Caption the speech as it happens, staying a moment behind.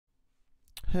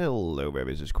Hello there,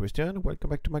 this is Christian. Welcome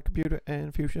back to my computer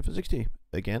and Fusion 360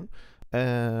 again.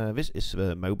 This is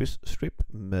the Mobius strip,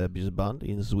 Mobius band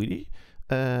in Swedish.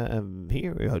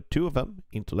 Here we have two of them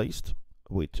interlaced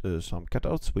with some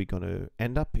cutouts. We're gonna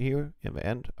end up here in the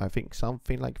end, I think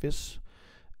something like this.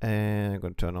 And I'm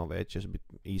gonna turn on the edges a bit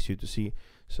easier to see.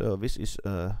 So this is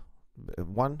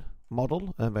one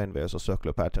model, and then there's a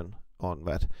circular pattern on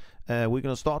that. We're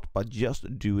gonna start by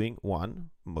just doing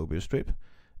one Mobius strip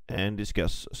and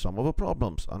discuss some of the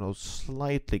problems, and I'll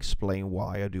slightly explain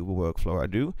why I do the workflow I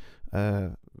do.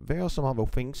 There are some other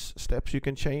things, steps you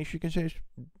can change.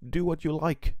 Do what you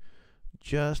like.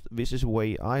 Just this is the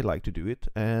way I like to do it.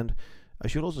 And I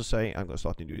should also say I'm going to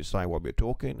start a new design while we're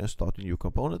talking and start a new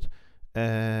component.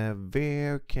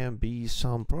 There can be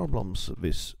some problems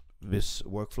with this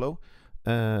workflow.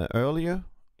 Earlier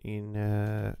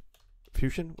in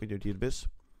Fusion we did this.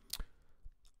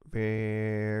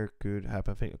 There could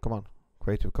happen thing. Come on,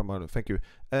 creative, come on, thank you.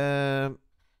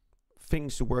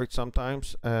 Things work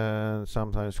sometimes and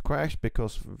sometimes crash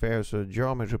because there's a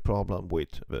geometry problem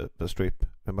with the strip,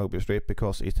 the Mobius strip,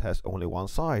 because it has only one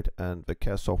side and the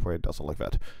CAD software doesn't like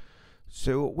that.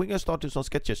 So we're gonna start with some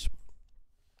sketches.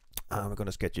 I'm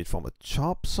gonna sketch it from the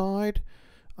top side.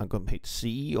 I'm gonna hit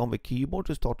C on the keyboard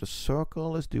to start a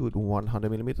circle. Let's do it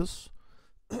 100 millimeters.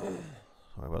 Sorry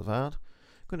about that.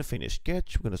 Going to finish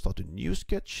sketch. We're going to start a new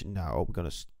sketch. Now we're going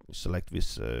to select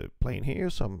this plane here,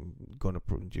 so I'm going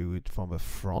to do it from the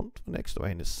front next to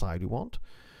any side you want.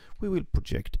 We will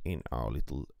project in our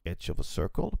little edge of a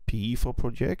circle. P for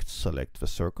project, select the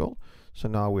circle. So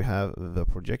now we have the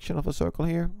projection of a circle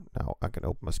here. Now I can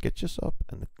open my sketches up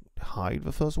and hide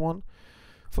the first one.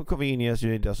 For convenience,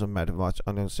 it doesn't matter much.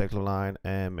 I'm going to select a line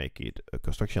and make it a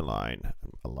construction line.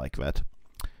 I like that.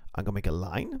 I'm going to make a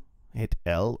line. Hit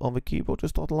L on the keyboard to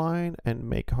start a line and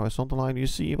make a horizontal line. You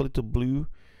see a little blue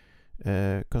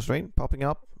constraint popping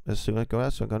up as soon as I go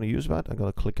out, so I'm going to use that. I'm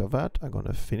going to click on that. I'm going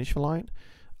to finish the line.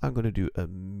 I'm going to do a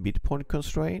midpoint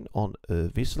constraint on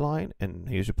this line, and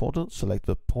here's important: select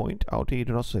the point out here.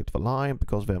 Do not select the line,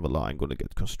 because then the line going to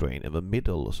get constrained in the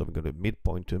middle. So we're going to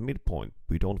midpoint to midpoint.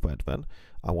 We don't want that.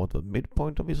 I want the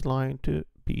midpoint of this line to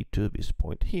be to this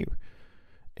point here.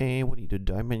 And we need a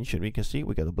dimension. We can see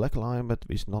we got a black line, but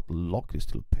it's not locked. It's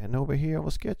still pen over here on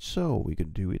the sketch, so we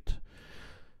can do it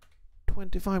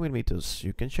 25 millimeters.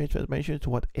 You can change the dimension to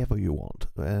whatever you want.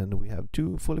 And we have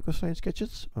two fully constrained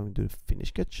sketches. I'm going to do finish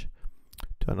sketch.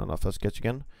 Turn on our first sketch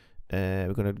again.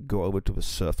 We're going to go over to the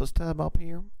surface tab up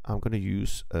here. I'm going to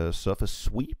use a surface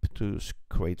sweep to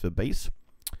create the base.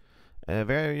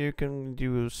 There you can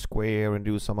do a square and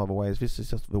do some other ways. This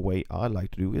is just the way I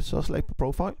like to do it. So select the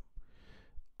profile.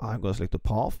 I'm going to select the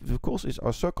path. Of course, it's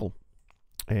our circle.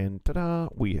 And ta-da,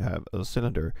 we have a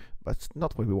cylinder. But it's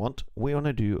not what we want. We want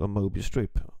to do a Mobius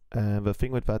strip. And the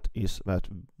thing with that is that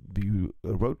you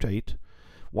rotate.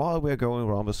 While we're going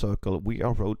around the circle, we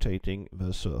are rotating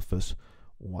the surface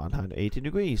 180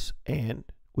 degrees. And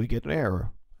we get an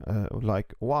error.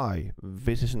 Like, why?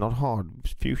 This is not hard.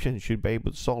 Fusion should be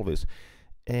able to solve this.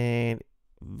 And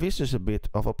this is a bit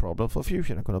of a problem for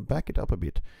Fusion. I'm going to back it up a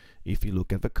bit. If you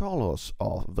look at the colors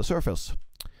of the surface,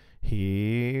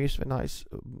 here's a nice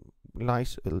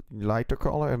lighter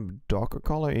color and darker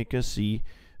color. You can see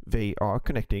they are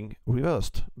connecting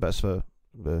reversed. That's the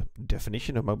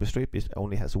definition of Mobius strip. It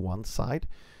only has one side,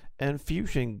 and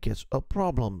Fusion gets a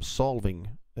problem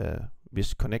solving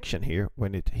this connection here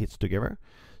when it hits together.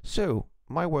 So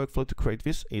my workflow to create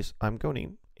this is I'm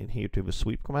going in here to the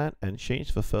sweep command and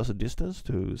change the first distance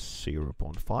to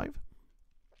 0.5.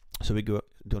 So we go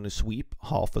down a sweep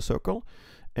half a circle,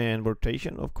 and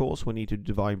rotation, of course, we need to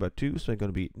divide by 2, so it's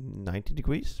going to be 90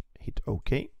 degrees. Hit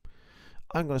OK.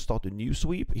 I'm going to start a new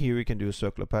sweep. Here we can do a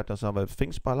circular pattern, some other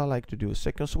things, but I like to do a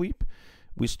second sweep.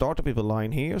 We started with a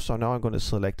line here, so now I'm going to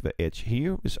select the edge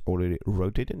here. It's already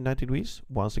rotated 90 degrees.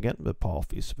 Once again, the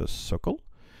path is the circle.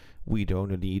 We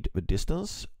don't need the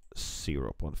distance,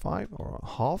 0.5 or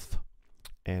half,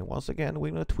 and once again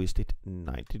we're going to twist it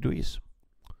 90 degrees.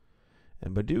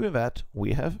 And by doing that,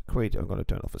 we have created, I'm going to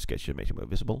turn off the sketch to make it more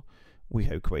visible. We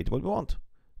have created what we want.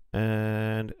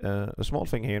 And a small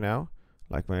thing here now,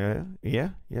 like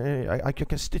I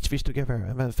can stitch this together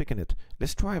and then thicken it.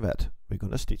 Let's try that. We're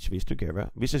going to stitch this together.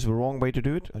 This is the wrong way to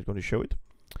do it. I'm going to show it.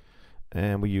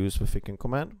 And we use the thicken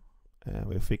command. And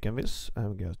we thicken this,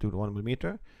 and we just do the 1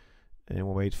 millimeter. And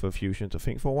we'll wait for Fusion to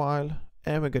think for a while,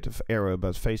 and we get an error,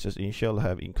 but faces in shell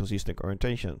have inconsistent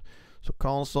orientation. So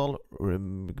console,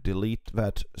 delete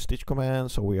that stitch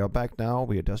command. So we are back now.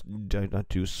 We are just doing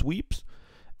 2 sweeps,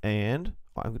 and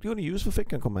I'm going to use the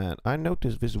thicken command. I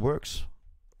notice this works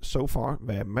so far.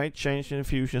 They may change in the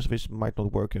future, so this might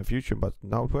not work in the future, but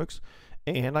now it works.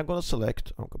 And I'm gonna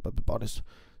select, the bodies,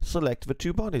 select the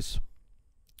two bodies.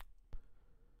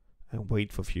 And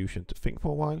wait for Fusion to think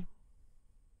for a while.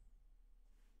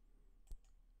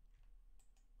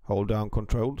 Hold down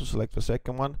Control to select the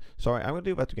second one. Sorry, I'm gonna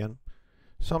do that again.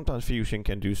 Sometimes Fusion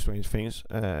can do strange things.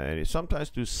 Sometimes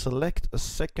to select a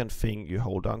second thing, you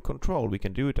hold down Control. We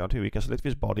can do it out here. We can select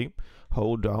this body,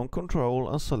 hold down Control,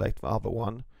 and select the other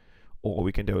one. Or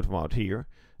we can do it from out here.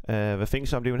 The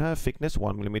things I'm doing here: thickness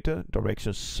 1 mm,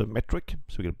 direction symmetric,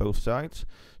 so we get both sides.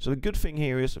 So the good thing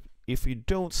here is, if you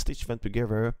don't stitch them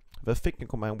together, the thicken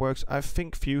command works. I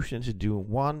think Fusion is doing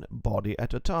one body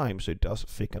at a time, so it does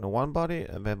thicken on one body,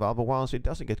 and then the other one, so it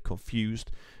doesn't get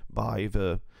confused by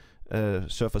the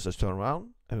surfaces turn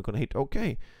around. And we're gonna hit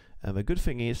OK. And the good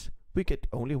thing is, we get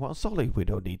only one solid. We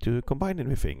don't need to combine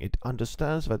anything. It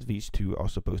understands that these two are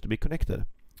supposed to be connected.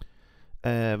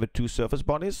 The two surface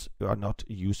bodies are not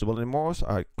usable anymore, so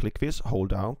I click this, hold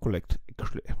down,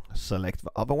 select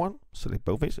the other one, select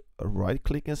both these, right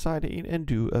click inside it and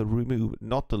do a remove,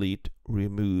 not delete,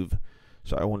 remove.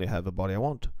 So I only have the body I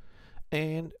want.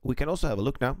 And we can also have a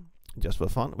look now, just for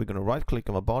fun. We're going to right click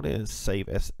on the body and save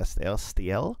as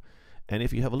STL. And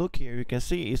if you have a look here, you can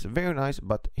see it's very nice,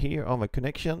 but here on the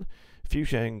connection,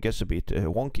 Fusion gets a bit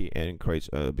wonky and creates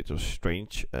a bit of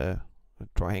strange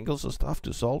triangles and stuff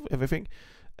to solve everything.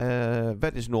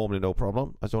 That is normally no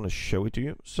problem. I just want to show it to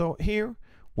you. So here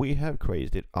we have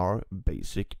created our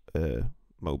basic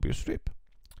Mobius strip.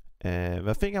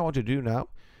 The thing I want to do now,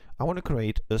 I want to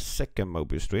create a second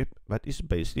Mobius strip that is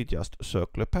basically just a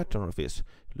circular pattern of this.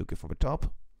 Looking from the top,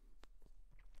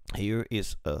 here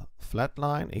is a flat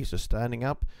line, here's a standing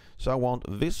up. So I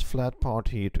want this flat part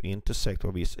here to intersect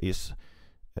where this is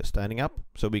standing up,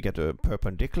 so we get a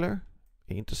perpendicular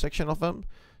intersection of them.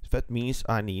 So that means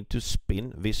I need to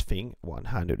spin this thing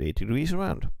 180 degrees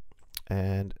around,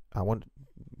 and I want,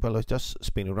 well, let's just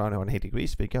spin around 180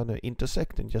 degrees. We're gonna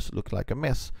intersect and just look like a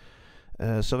mess.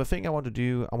 So the thing I want to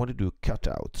do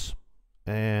cutouts,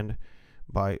 and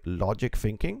by logic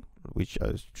thinking, which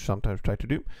I sometimes try to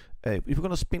do, if we're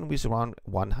gonna spin this around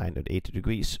 180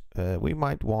 degrees, we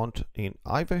might want in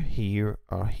either here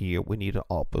or here, we need an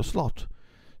upper slot,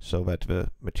 so that the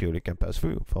material can pass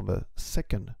through from the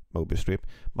second Mobius strip.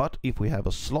 But if we have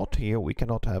a slot here, we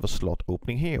cannot have a slot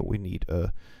opening here. We need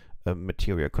a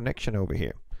material connection over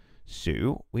here.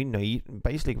 So we need,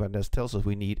 basically what this tells us,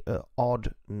 we need an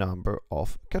odd number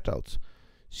of cutouts.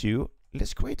 So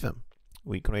let's create them.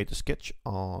 We create a sketch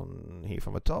on here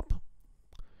from the top.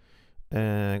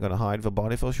 I'm gonna hide the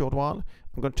body for a short while.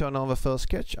 I'm gonna turn on the first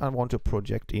sketch. I want to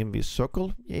project in this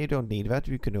circle. Yeah, you don't need that.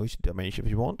 You can use dimension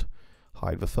if you want.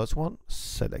 Hide the first one,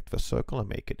 select the circle and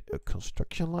make it a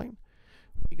construction line.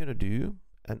 We're gonna do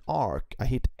an arc. I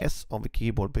hit S on the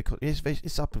keyboard because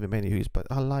it's up in the menu, but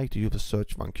I like to use the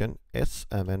search function S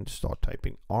and then start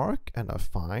typing arc, and I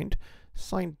find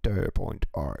center point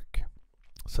arc.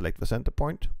 Select the center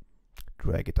point,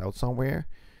 drag it out somewhere,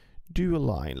 do a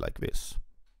line like this.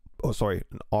 Oh, sorry,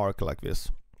 an arc like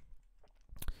this.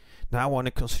 Now I want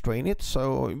to constrain it,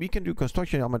 so we can do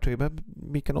construction geometry, but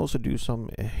we can also do some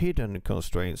hidden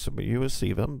constraints. So you will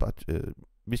see them, but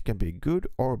this can be good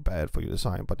or bad for your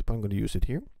design. But I'm going to use it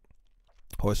here.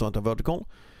 Horizontal, vertical.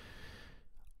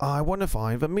 I want to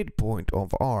find the midpoint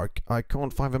of arc. I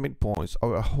can't find the midpoints.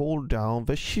 I hold down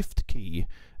the shift key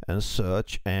and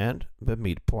search, and the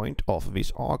midpoint of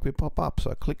this arc will pop up.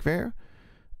 So I click there,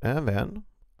 and then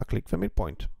I click the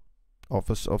midpoint of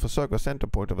a circle, center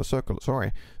point of a circle.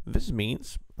 Sorry, this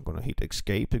means I'm going to hit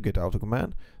escape to get out of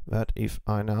command. That if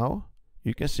I now,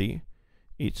 you can see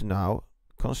it's now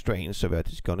constrained so that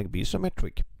it's going to be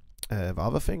symmetric. The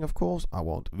other thing, of course, I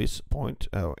want this point,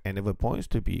 any of the points,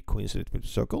 to be coincident with the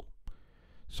circle.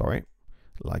 Sorry,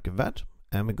 like that.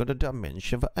 And we're going to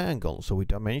dimension the angle. So we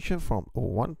dimension from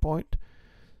one point,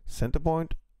 center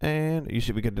point, and you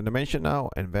see we get the dimension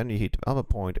now. And then you hit the other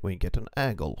point, we get an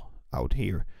angle out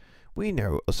here. We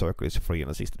know a circle is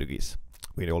 360 degrees.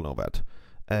 We all know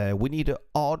that. We need an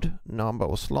odd number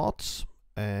of slots,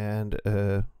 and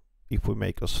if we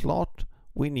make a slot,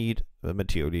 we need a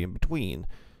material in between.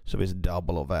 So it's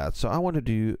double of that. So I want to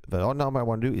do, the odd number I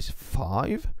want to do is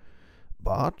 5,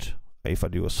 but if I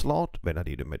do a slot, then I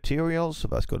need a material, so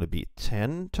that's going to be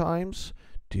 10 times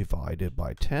divided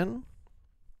by 10.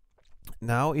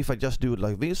 Now if I just do it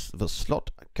like this, the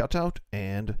slot cutout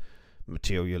and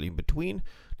material in between,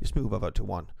 let's move over to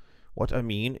 1. What I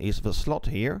mean is the slot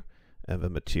here and the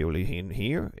material in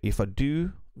here, if I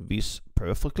do this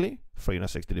perfectly,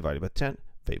 360 divided by 10,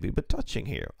 they will be touching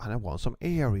here, and I want some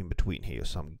air in between here,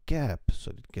 some gap,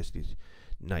 so it gets this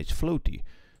nice floaty.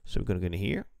 So we're going to go in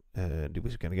here, do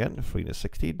this again,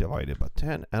 360 divided by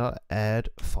 10, and I'll add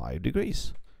 5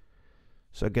 degrees.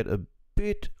 So I get a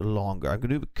bit longer. I'm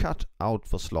going to do a cut out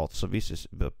for slots, so this is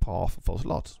the path for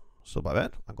slots. So by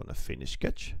that, I'm going to finish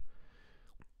sketch.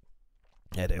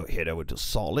 Head over to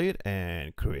solid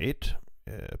and create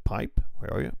pipe.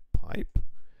 Where are you? Pipe.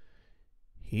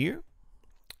 Here.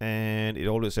 And it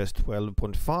always says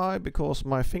 12.5 because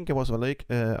my thinking was like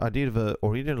I did the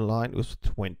original line was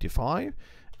 25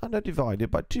 and I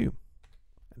divided by 2.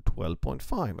 And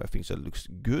 12.5. I think that looks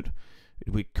good.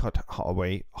 We cut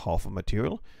away half of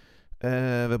material.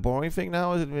 The boring thing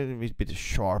now is a bit of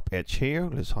sharp edge here.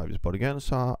 Let's hide this body again.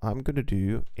 So I'm going to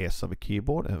do S on the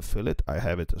keyboard and fill it. I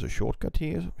have it as a shortcut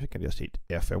here. So you can just hit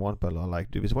F if I want, but I like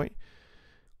to do this way.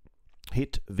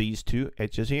 Hit these two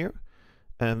edges here.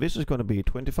 And this is going to be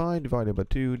 25 divided by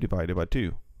 2 divided by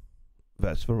 2.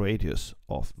 That's the radius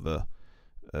of the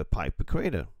pipe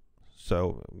created.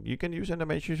 So you can use any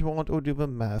dimensions you want or do the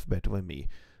math better than me.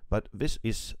 But this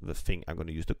is the thing I'm going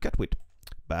to use to cut with.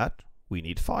 But we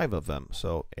need 5 of them.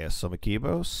 So S on the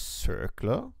keyboard,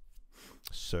 circular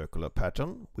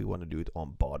pattern. We want to do it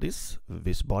on bodies,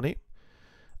 this body.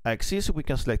 Axis, we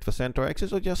can select the center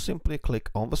axis or just simply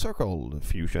click on the circle.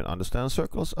 Fusion understands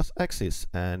circles as axis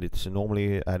and it's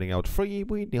normally adding out 3.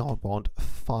 We now want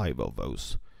 5 of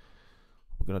those.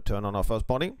 We're going to turn on our first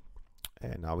body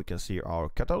and now we can see our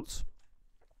cutouts.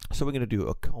 So we're going to do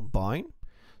a combine,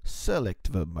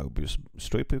 select the Mobius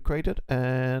strip we created,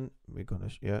 and we're going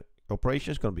to,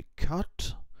 operation is going to be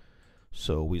cut.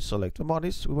 So we select the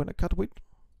bodies we want to cut with.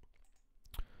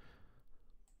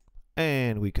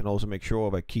 And we can also make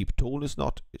sure that keep tool is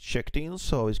not checked in,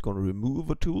 so it's going to remove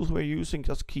the tools we're using,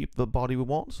 just keep the body we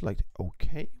want, select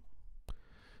OK.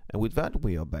 And with that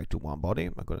we are back to one body.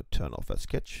 I'm going to turn off that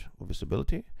sketch for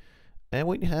visibility. And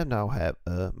we now have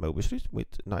a Mobius strip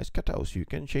with nice cutouts. You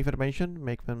can change the dimension,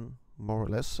 make them more or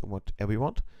less whatever you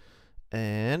want.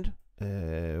 And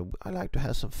I like to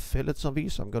have some fillets on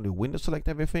these, so I'm going to window select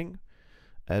everything.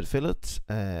 Add fillets.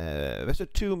 There's a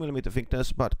 2mm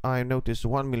thickness, but I noticed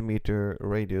 1mm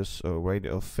radius or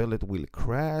radius of fillet will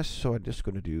crash, so I'm just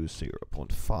going to do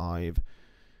 0.5.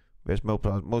 There's most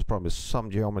problem is some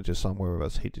geometry somewhere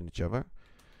that's hitting each other,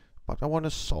 but I want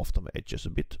to soften the edges a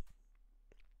bit.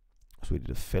 So we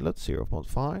did a fillet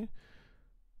 0.5.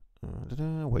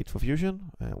 Wait for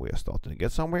fusion, and we are starting to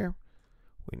get somewhere.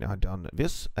 We now done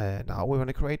this, and now we're going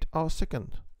to create our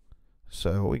second.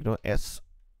 So we're going to S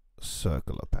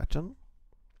circular pattern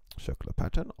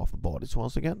of the bodies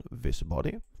once again. This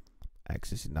body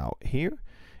axis is now here.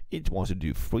 It wants to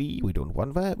do 3. We don't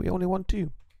want that. We only want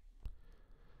 2.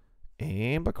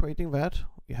 And by creating that,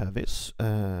 we have this.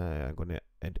 I'm going to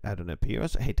add an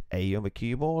appearance. I hit A on the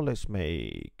keyboard. Let's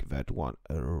make that one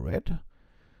a red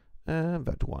and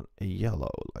that one a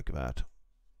yellow, like that.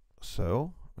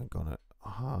 So I'm going to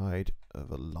hide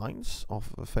the lines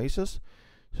of the faces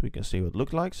so we can see what it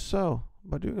looks like. So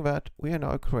by doing that, we have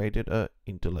now created a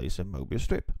interlaced Mobius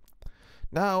strip.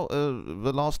 Now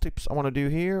the last tips I want to do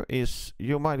here is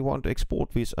you might want to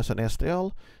export this as an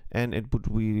STL, and it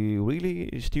would be really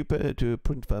stupid to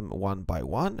print them one by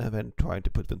one and then try to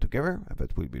put them together.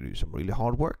 That will be some really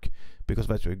hard work, because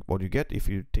that's what you get if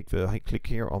you take the click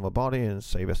here on the body and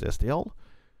save as STL.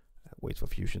 Wait for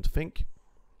Fusion to think.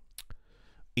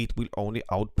 It will only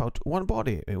output one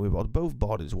body, and without both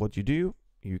bodies, what you do,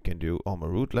 you can do on the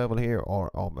root level here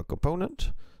or on the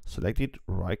component. Select it,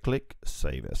 right click,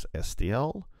 save as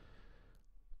STL,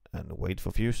 and wait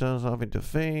for Fusion something to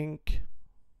think.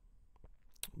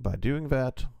 By doing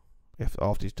that, if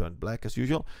after it's turned black as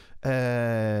usual,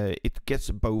 it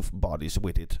gets both bodies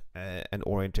with it and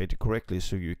orientated correctly,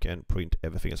 so you can print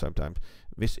everything at the same time.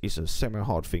 This is a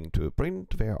semi-hard thing to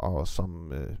print. There are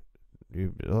some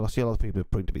I see a lot of people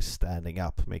print this standing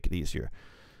up, make it easier.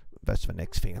 That's the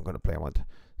next thing I'm going to play with.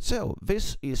 So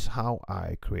this is how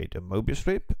I create a Mobius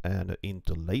strip and an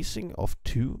interlacing of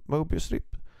 2 Mobius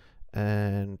strip,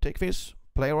 and take this,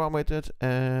 play around with it,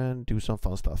 and do some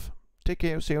fun stuff. Take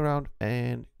care, see you around,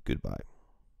 and goodbye.